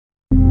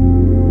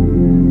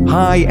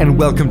Hi and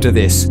welcome to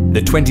this,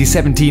 the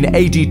 2017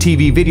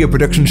 AGTV video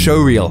production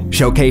showreel,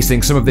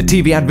 showcasing some of the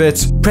TV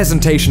adverts,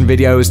 presentation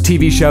videos,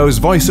 TV shows,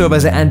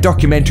 voiceovers and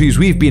documentaries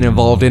we've been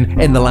involved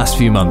in the last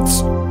few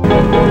months.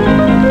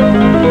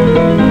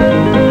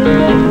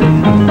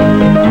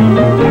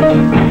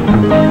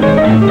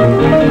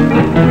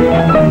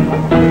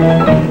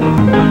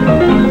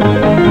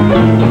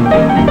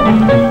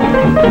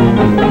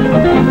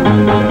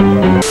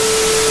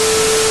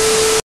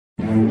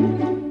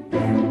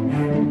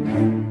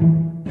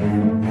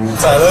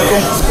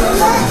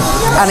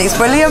 And it's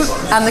brilliant,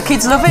 and the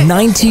kids love it.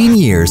 19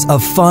 years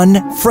of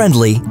fun,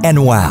 friendly,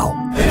 and wow.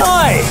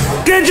 Oi!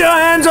 Get your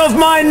hands off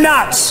my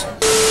nuts!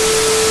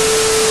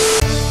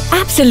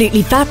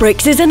 Absolutely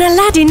Fabrics is an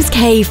Aladdin's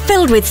cave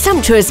filled with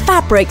sumptuous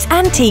fabrics,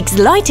 antiques,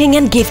 lighting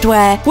and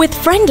giftware, with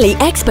friendly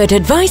expert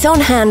advice on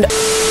hand.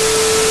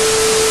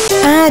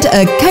 Add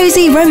a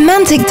cozy,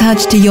 romantic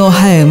touch to your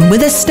home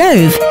with a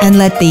stove and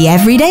let the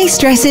everyday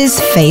stresses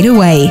fade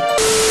away.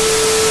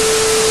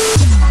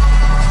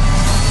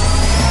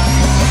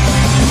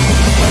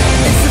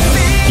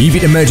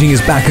 Evit Emerging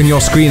is back on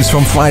your screens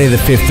from Friday the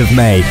 5th of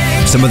May.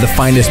 Some of the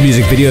finest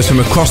music videos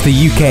from across the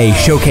UK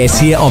showcased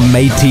here on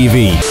Made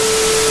TV.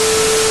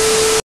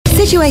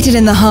 Situated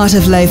in the heart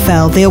of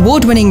Lowfell, the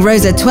award-winning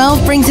Rosa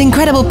 12 brings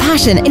incredible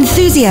passion,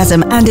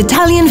 enthusiasm and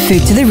Italian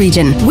food to the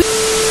region.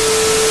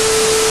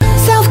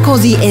 South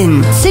Causey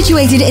Inn,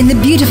 situated in the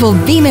beautiful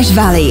Beamish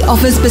Valley,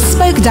 offers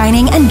bespoke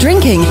dining and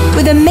drinking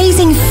with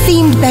amazing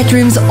themed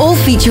bedrooms, all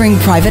featuring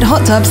private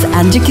hot tubs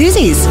and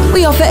jacuzzis.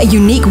 We offer a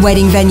unique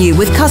wedding venue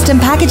with custom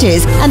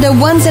packages and a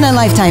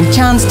once-in-a-lifetime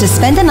chance to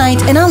spend a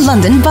night in our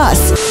London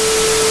bus.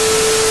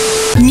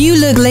 New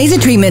Look Laser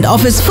Treatment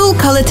offers full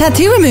color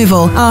tattoo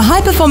removal. Our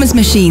high-performance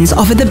machines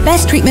offer the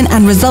best treatment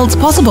and results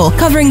possible,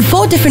 covering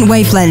 4 different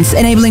wavelengths,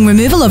 enabling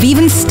removal of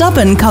even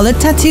stubborn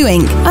colored tattoo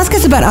ink. Ask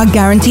us about our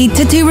guaranteed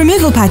tattoo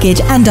removal package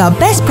and our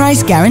best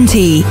price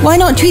guarantee. Why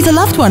not treat a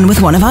loved one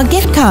with one of our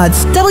gift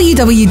cards?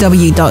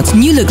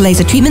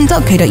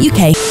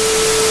 www.newlooklasertreatment.co.uk.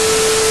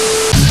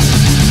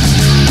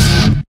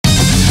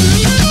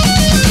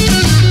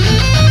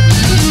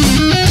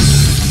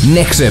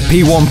 Nexa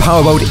P1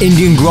 Powerboat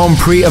Indian Grand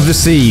Prix of the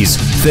Seas,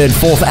 3rd,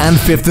 4th and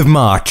 5th of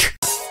March.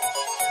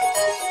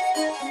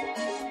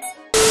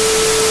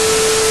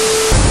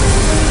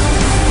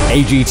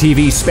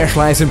 AGTV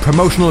specialise in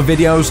promotional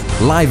videos,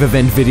 live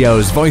event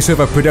videos,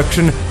 voiceover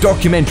production,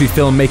 documentary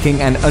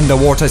filmmaking and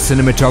underwater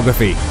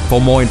cinematography. For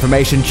more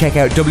information, check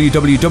out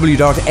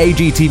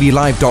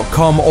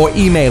www.agtvlive.com or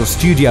email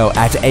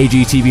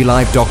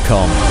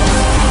studio@agtvlive.com.